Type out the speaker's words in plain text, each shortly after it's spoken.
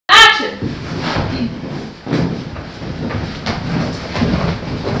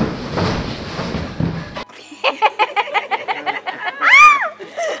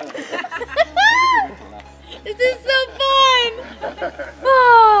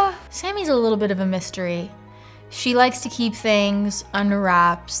Sammy's a little bit of a mystery. She likes to keep things under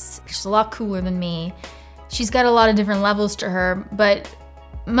wraps. She's a lot cooler than me. She's got a lot of different levels to her, but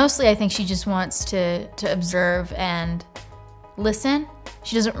mostly I think she just wants to observe and listen.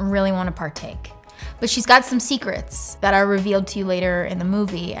 She doesn't really want to partake. But she's got some secrets that are revealed to you later in the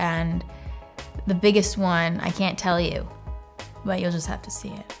movie, and the biggest one, I can't tell you, but you'll just have to see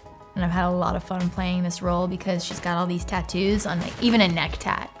it. And I've had a lot of fun playing this role because she's got all these tattoos on, like, even a neck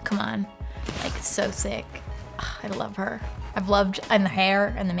tat, come on. Like, it's so sick. I love her. I've loved, and the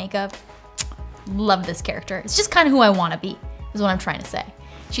hair and the makeup. Love this character. It's just kind of who I want to be, is what I'm trying to say.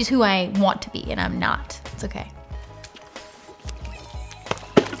 She's who I want to be, and I'm not. It's okay.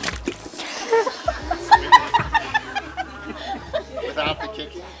 Without the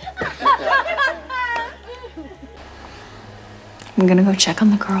kicking? I'm gonna go check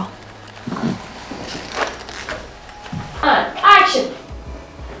on the girl. Action!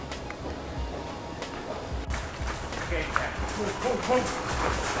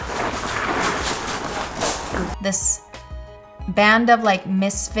 This band of like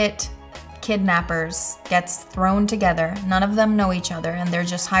misfit kidnappers gets thrown together. None of them know each other, and they're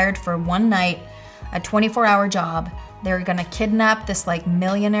just hired for one night, a 24-hour job. They're gonna kidnap this like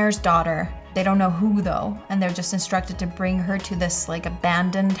millionaire's daughter. They don't know who though, and they're just instructed to bring her to this like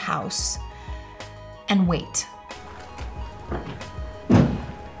abandoned house and wait.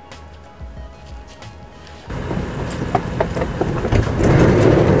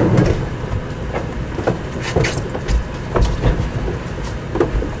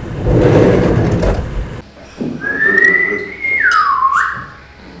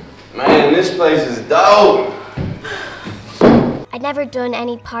 Man, this place is dope. I'd never done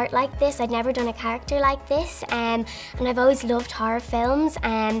any part like this. I'd never done a character like this, and I've always loved horror films,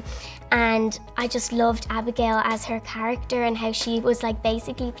 and I just loved Abigail as her character and how she was like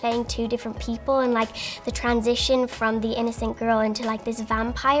basically playing two different people, and like the transition from the innocent girl into like this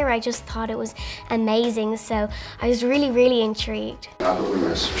vampire. I just thought it was amazing, so I was really, really intrigued. I thought we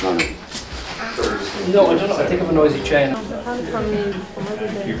were trying to... No, I don't know. I think of a noisy chain.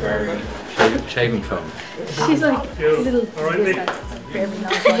 Shaving foam. She's like a little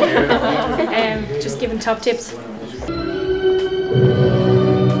just giving top tips.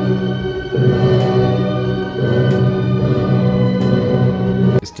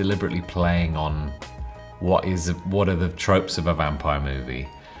 It's deliberately playing on what are the tropes of a vampire movie.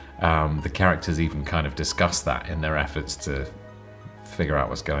 The characters even kind of discuss that in their efforts to figure out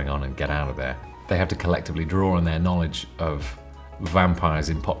what's going on and get out of there. They have to collectively draw on their knowledge of vampires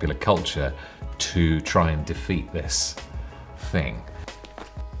in popular culture to try and defeat this thing.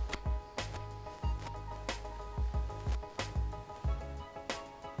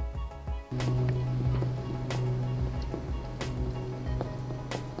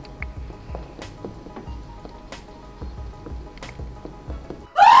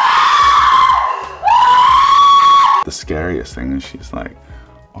 The scariest thing is she's like,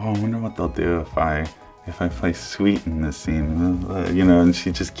 oh, I wonder what they'll do if I play sweet in this scene, you know, and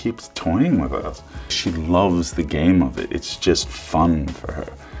she just keeps toying with us. She loves the game of it. It's just fun for her.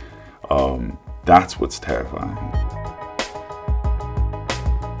 That's what's terrifying.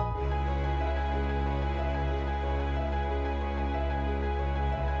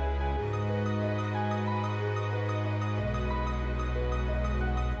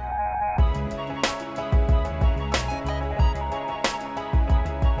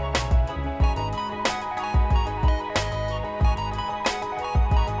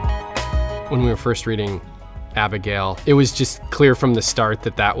 When we were first reading Abigail, it was just clear from the start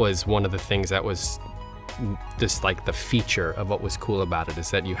that that was one of the things that was just like the feature of what was cool about it,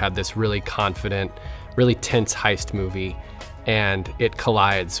 is that you had this really confident, really tense heist movie, and it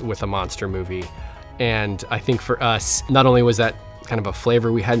collides with a monster movie. And I think for us, not only was that kind of a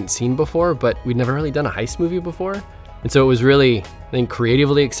flavor we hadn't seen before, but we'd never really done a heist movie before. And so it was really, I think,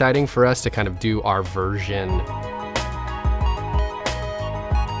 creatively exciting for us to kind of do our version.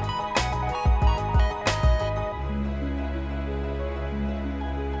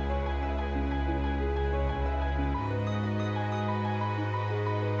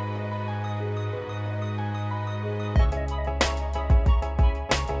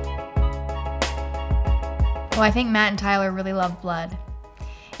 Well, I think Matt and Tyler really love blood,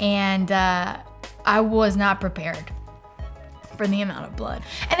 and I was not prepared for the amount of blood.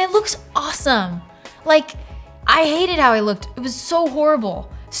 And it looks awesome. Like, I hated how it looked. It was so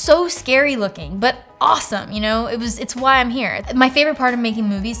horrible, so scary looking, but awesome, you know? It's why I'm here. My favorite part of making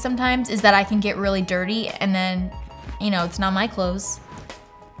movies sometimes is that I can get really dirty and then, you know, it's not my clothes.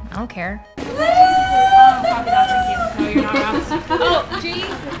 I don't care. Copy that, thank you. No, you're not wrapped. Oh. I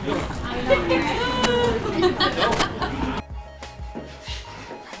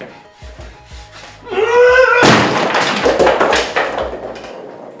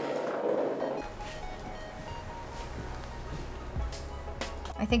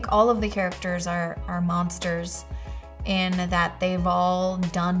think all of the characters are monsters in that they've all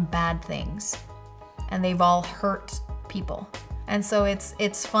done bad things and they've all hurt people. And so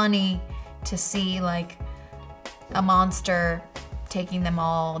it's funny to see like a monster taking them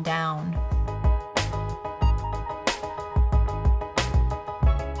all down.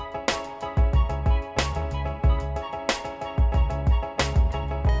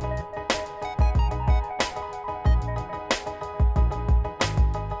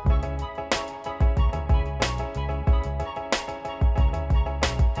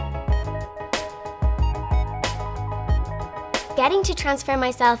 Getting to transfer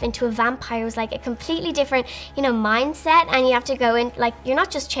myself into a vampire was like a completely different, mindset, and you have to go in, like, you're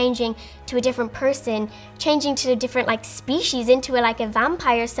not just changing to a different person, changing to a different, like, species into a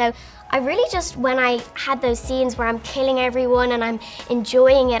vampire. So I really just, when I had those scenes where I'm killing everyone and I'm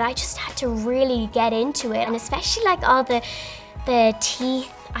enjoying it, I just had to really get into it, and especially like all the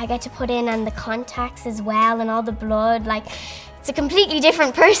teeth I get to put in and the contacts as well and all the blood, like, it's a completely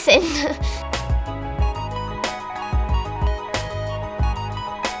different person.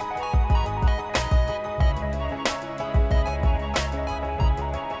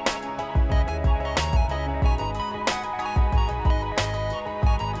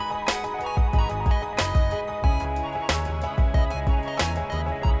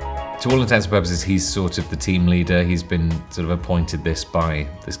 To all intents and purposes, he's sort of the team leader. He's been sort of appointed this by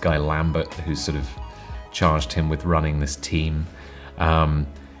this guy Lambert, who's sort of charged him with running this team.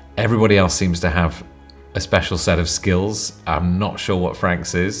 Everybody else seems to have a special set of skills. I'm not sure what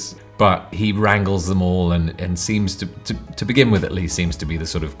Frank's is, but he wrangles them all and seems to begin with at least, seems to be the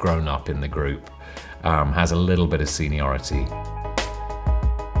sort of grown up in the group. Has a little bit of seniority.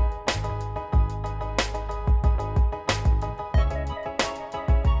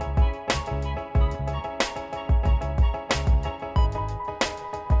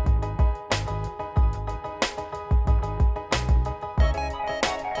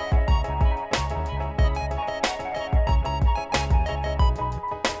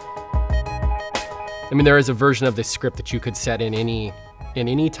 I mean, there is a version of this script that you could set in any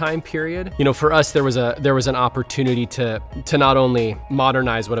time period. For us, there was an opportunity to not only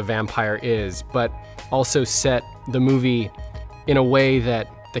modernize what a vampire is, but also set the movie in a way that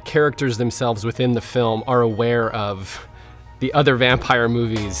the characters themselves within the film are aware of the other vampire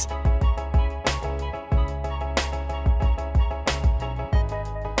movies.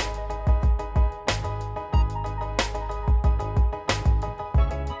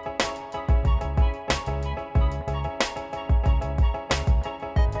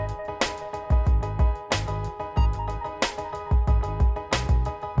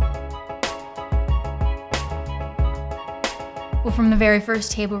 Well, from the very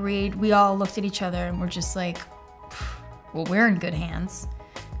first table read, we all looked at each other and we're just like, well, we're in good hands.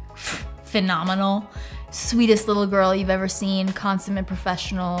 Phenomenal. Sweetest little girl you've ever seen, consummate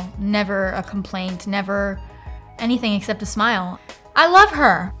professional, never a complaint, never anything except a smile. I love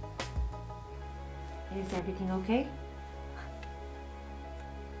her. Is everything okay?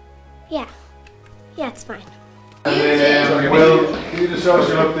 Yeah, it's fine. Will, can you just show us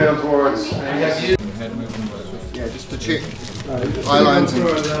your look down towards? Yeah, just to check.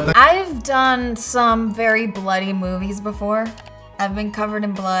 Eyelines. I've done some very bloody movies before. I've been covered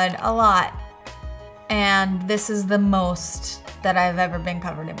in blood a lot. And this is the most that I've ever been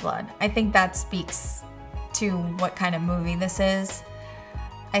covered in blood. I think that speaks to what kind of movie this is.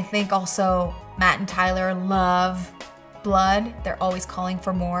 I think also Matt and Tyler love blood. They're always calling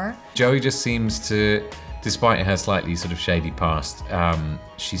for more. Joey just seems to, despite her slightly sort of shady past,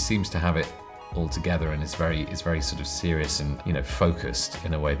 she seems to have it all together and is very sort of serious and focused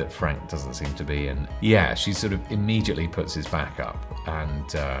in a way that Frank doesn't seem to be. And yeah, she sort of immediately puts his back up,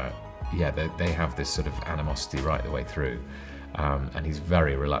 and yeah, they have this sort of animosity right the way through, and he's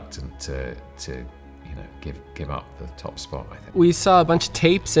very reluctant to give up the top spot, I think. We saw a bunch of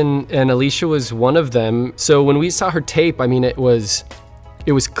tapes and Alisha was one of them. So when we saw her tape, I mean, it was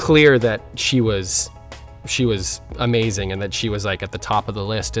clear that she was amazing and that she was like at the top of the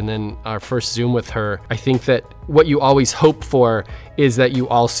list. And then our first Zoom with her, I think that what you always hope for is that you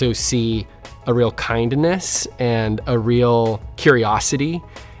also see a real kindness and a real curiosity.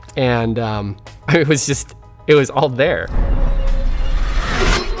 And it was all there.